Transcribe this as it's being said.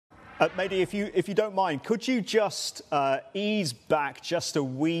Mehdi, if you don't mind, could you just ease back just a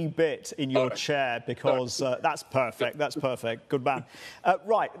wee bit in your chair, because that's perfect. That's perfect. Good man.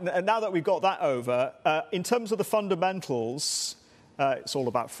 Right, now that we've got that over, in terms of the fundamentals, it's all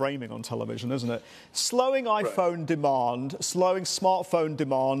about framing on television, isn't it? Slowing iPhone demand, slowing smartphone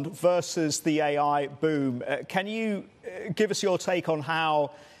demand versus the AI boom. Can you give us your take on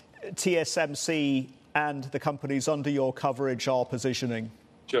how TSMC and the companies under your coverage are positioning?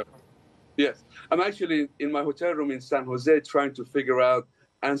 Sure. Yes. I'm actually in my hotel room in San Jose trying to figure out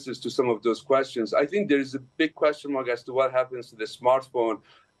answers to some of those questions. I think there is a big question mark as to what happens to the smartphone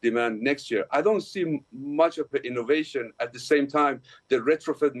demand next year. I don't see much of an innovation. At the same time, the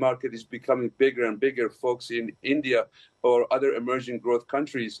retrofit market is becoming bigger and bigger. Folks in India or other emerging growth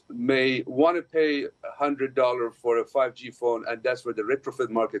countries may want to pay $100 for a 5G phone, and that's where the retrofit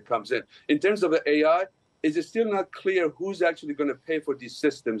market comes in. In terms of the AI, it's still not clear who's actually going to pay for these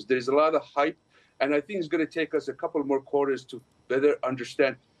systems. There's a lot of hype, and I think it's going to take us a couple more quarters to better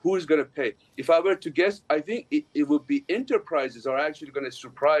understand who is going to pay. If I were to guess, I think it would be enterprises are actually going to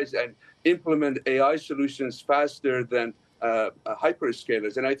surprise and implement AI solutions faster than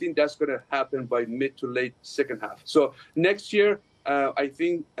hyperscalers. And I think that's going to happen by mid to late second half. So next year, I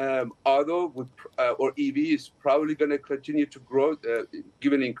think auto would, or EV is probably going to continue to grow,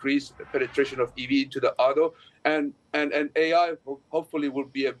 given increased penetration of EV to the auto. And AI hopefully will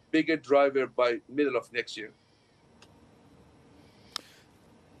be a bigger driver by middle of next year.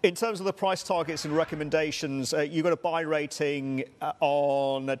 In terms of the price targets and recommendations, you've got a buy rating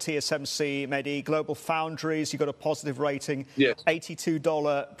on TSMC, Mehdi, GlobalFoundries, you've got a positive rating, yes.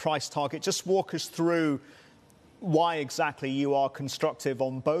 $82 price target. Just walk us through why exactly you are constructive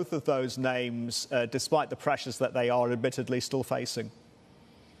on both of those names, despite the pressures that they are admittedly still facing.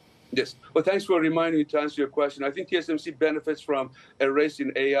 Yes. Well, thanks for reminding me to answer your question. I think TSMC benefits from a race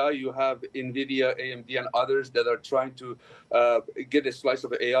in AI. You have NVIDIA, AMD, and others that are trying to get a slice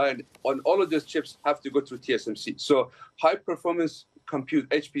of AI. And on all of those chips have to go through TSMC. So high-performance compute,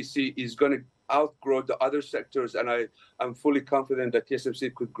 HPC, is going to outgrow the other sectors. And I'm fully confident that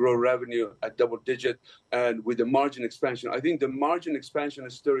TSMC could grow revenue at double-digit and with the margin expansion. I think the margin expansion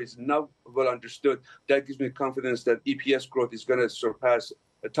story is now well understood. That gives me confidence that EPS growth is going to surpass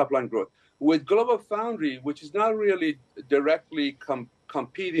top-line growth. With GlobalFoundries, which is not really directly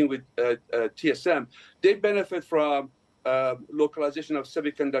competing with TSM, they benefit from localization of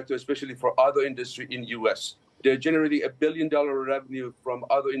semiconductors, especially for auto industry in U.S. They're generating $1 billion revenue from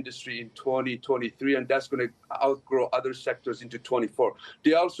auto industry in 2023, and that's going to outgrow other sectors into 24.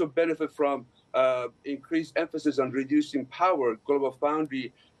 They also benefit from increased emphasis on reducing power.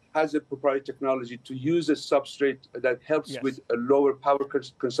 GlobalFoundries has a proprietary technology to use a substrate that helps with a lower power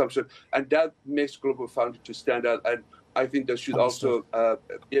consumption, and that makes GlobalFoundries to stand out. And I think they should also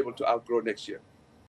be able to outgrow next year.